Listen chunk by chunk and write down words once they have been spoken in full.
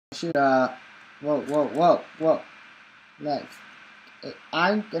should, whoa. Like,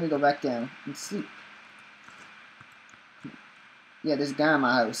 I'm gonna go back down and sleep. Yeah, there's a guy in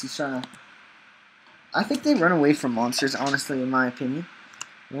my house. He's trying to... I think they run away from monsters, honestly, in my opinion.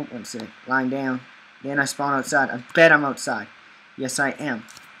 Oh, one second. Lying down. Then I spawn outside. I bet I'm outside. Yes, I am.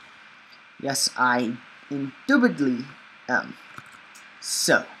 Yes, I indubitably am.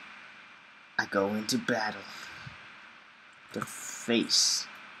 So, I go into battle to face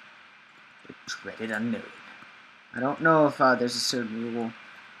the dreaded unknown. I don't know if there's a certain rule.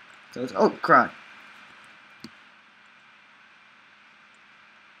 So oh, crud.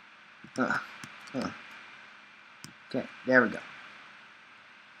 Okay, there we go.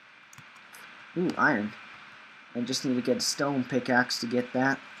 Ooh, iron. I just need to get a stone pickaxe to get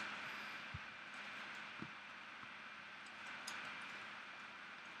that.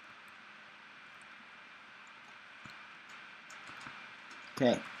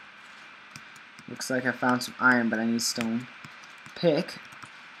 Okay. Looks like I found some iron, but I need stone. Pick.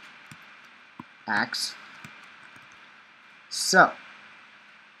 Axe. So.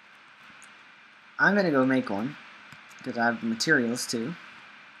 I'm gonna go make one. Because I have the materials too.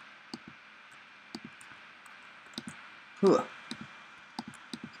 Huh.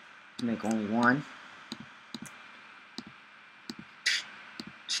 Make only one.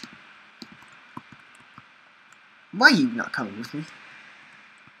 Why are you not coming with me?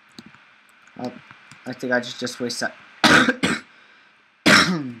 Oh, I think I just wasted that.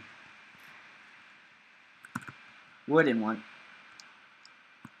 Wooden one.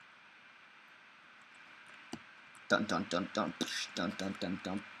 Dun dun dun dun dun dun dun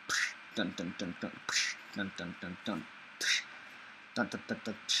dun dun dun dun dun dun dun dun dun. Dun, dun, dun,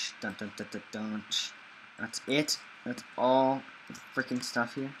 dun, dun, dun, dun, dun, dun. That's it. That's all the freaking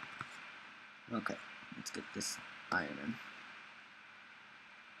stuff here. Okay, let's get this iron in.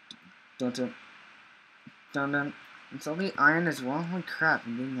 Dun, dun, dun, dun. It's only iron as well. Holy crap!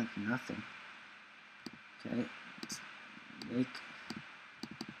 I'm getting like nothing. Okay, let's make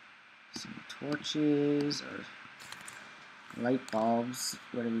some torches or light bulbs.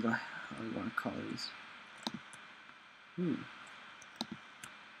 What do we go? How do we want to call these?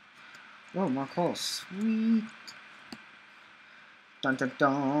 Oh, more coal. Sweet. Dun dun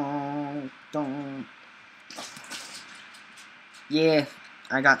dun dun. Yeah,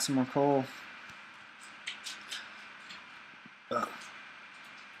 I got some more coal. Ugh.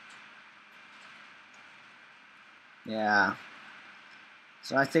 Yeah.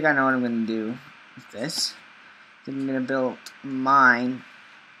 So I think I know what I'm going to do with this. I think I'm going to build a mine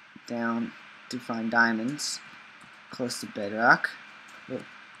down to find diamonds close to bedrock. Oh.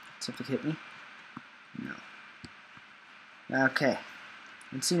 Something hit me? No. Okay.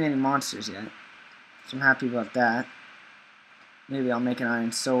 Haven't seen any monsters yet. So I'm happy about that. Maybe I'll make an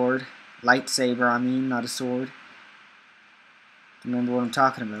iron sword. Lightsaber, I mean, not a sword. Remember what I'm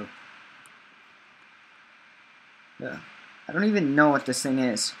talking about. Yeah. I don't even know what this thing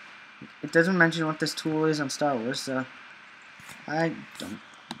is. It doesn't mention what this tool is on Star Wars, so I don't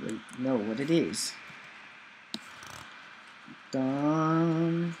really know what it is.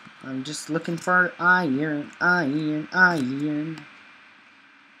 Done. I'm just looking for iron.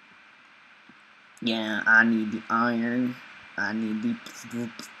 Yeah, I need the iron. I need the...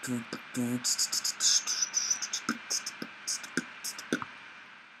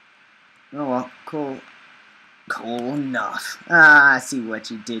 Oh well, cool. Cool enough. Ah, I see what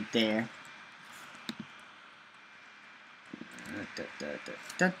you did there.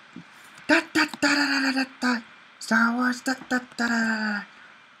 Star Wars.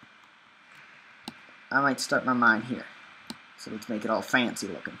 I might start my mine here. So let's make it all fancy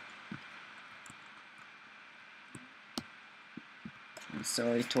looking. I'm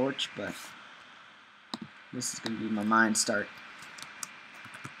sorry, torch, but this is going to be my mine start.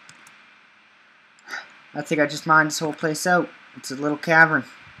 I think I just mined this whole place out. It's a little cavern.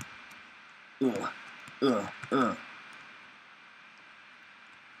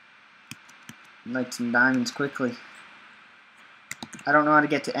 Like some diamonds quickly. I don't know how to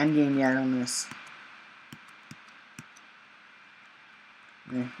get to endgame yet on this.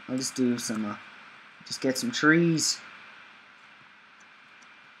 Yeah, I'll just do some, just get some trees.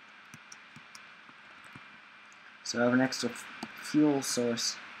 So I have an extra fuel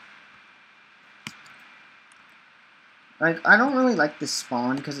source. Like, I don't really like this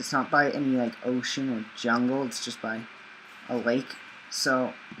spawn because it's not by any, like, ocean or jungle. It's just by a lake.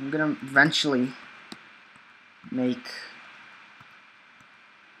 So I'm gonna eventually make,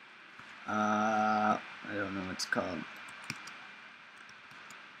 I don't know what it's called.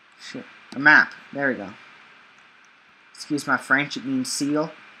 Shit. A map. There we go. Excuse my French, it means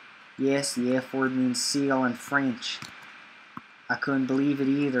seal. Yes, the F word means seal in French. I couldn't believe it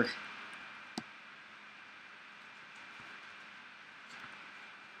either.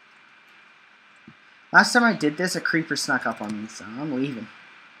 Last time I did this, a creeper snuck up on me, so I'm leaving.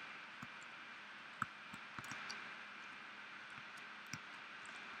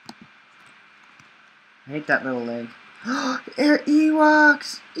 I hate that little leg. They're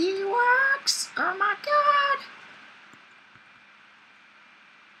Ewoks! Ewoks! Oh my god!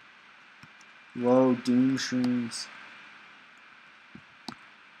 Whoa, doom shrooms.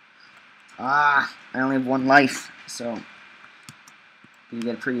 Ah, I only have 1 life, so you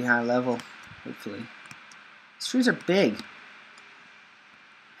get a pretty high level, hopefully. These trees are big.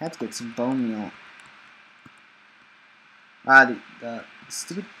 I have to get some bone meal. Ah, the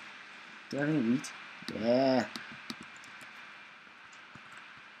stupid. Do I have any wheat? Yeah.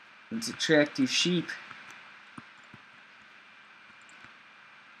 It's attractive sheep.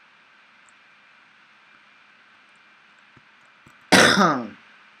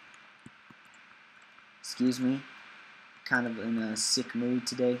 Excuse me. Kind of in a sick mood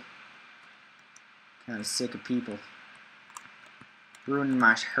today. Kind of sick of people ruining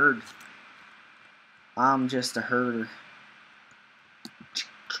my herd. I'm just a herder.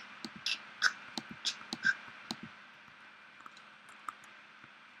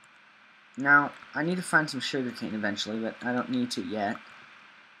 Now, I need to find some sugarcane eventually, but I don't need to yet.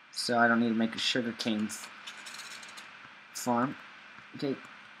 So I don't need to make a sugarcane farm. Okay,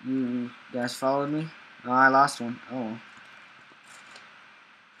 you guys followed me? Oh, I lost one. Oh.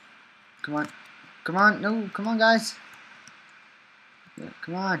 Come on. Come on. No, come on, guys. Yeah,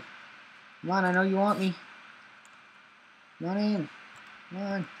 come on. Come on, I know you want me. Come on in. Come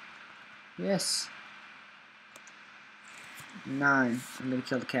on. Yes. 9. I'm gonna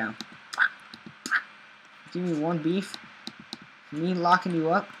kill the cow. Give me 1 beef. Me locking you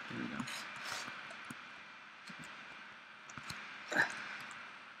up. There we go.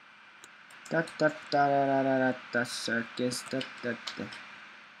 Da da da da da da da circus da da da.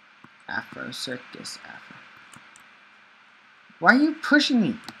 Afro circus afro. Why are you pushing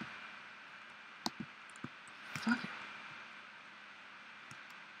me? Fuck it.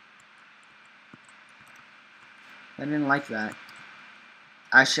 I didn't like that.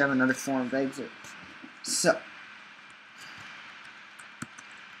 I should have another form of exit. So,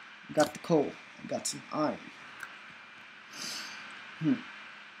 I got the coal. I got some iron.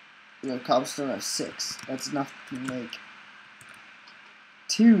 The cobblestone have 6. That's enough to make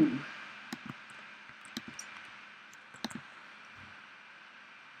 2.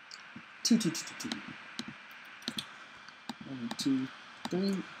 2, 2, 2, 2, 2. 1, 2,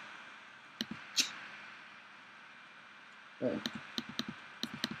 3. Wait.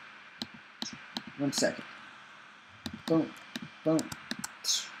 1 second. Boom. Boom.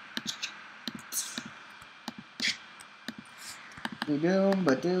 Ba-doom,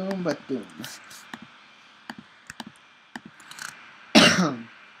 ba-doom, ba-doom.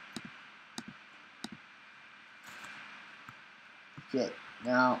 Okay,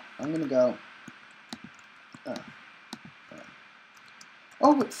 now I'm gonna go.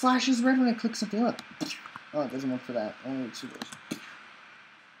 Oh, it flashes red when I click something up. Oh, it doesn't work for that. Only works for those.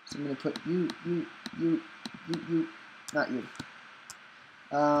 So I'm gonna put you, not you.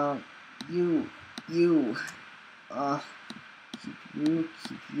 You.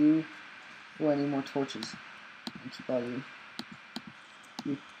 Keep you. Oh, I need more torches. And keep all you.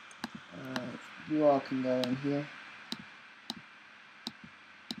 You all can go in here.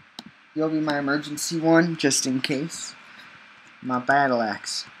 You'll be my emergency one, just in case. My battle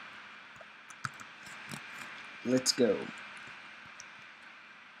axe. Let's go.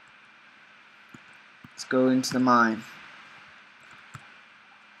 Let's go into the mine.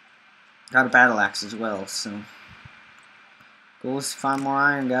 Got a battle axe as well, so goal is to find more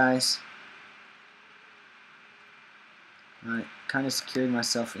iron, guys. I kind of secured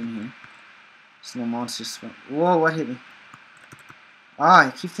myself in here. There's no monsters. Whoa, what hit me? Ah,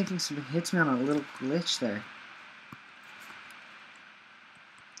 I keep thinking something hits me on a little glitch there.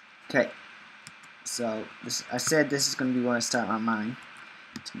 Okay. So, I said this is going to be when I start my mine.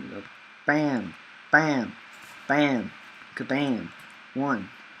 It's going to go bam, bam, bam, kabam. 1,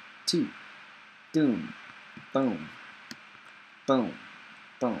 2, doom, boom, boom,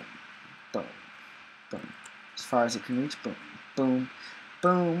 boom, boom, boom. As far as it can reach, boom, boom,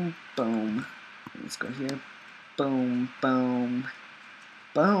 boom, boom. Let's go here. Boom, boom,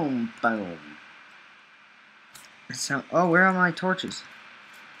 boom, boom. So, oh, where are my torches?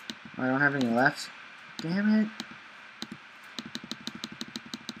 I don't have any left. Damn it.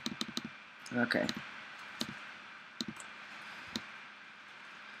 Okay.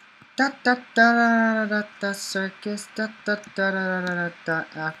 Da da da da da circus. Da da da da da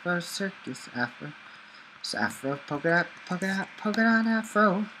Afro circus. Afro polka dot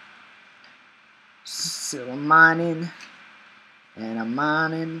afro. So I'm mining, and I'm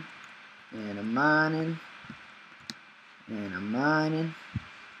mining, and I'm mining, and I'm mining,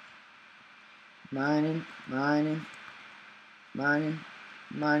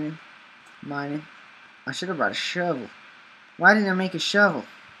 mining. I should have brought a shovel. Why didn't I make a shovel?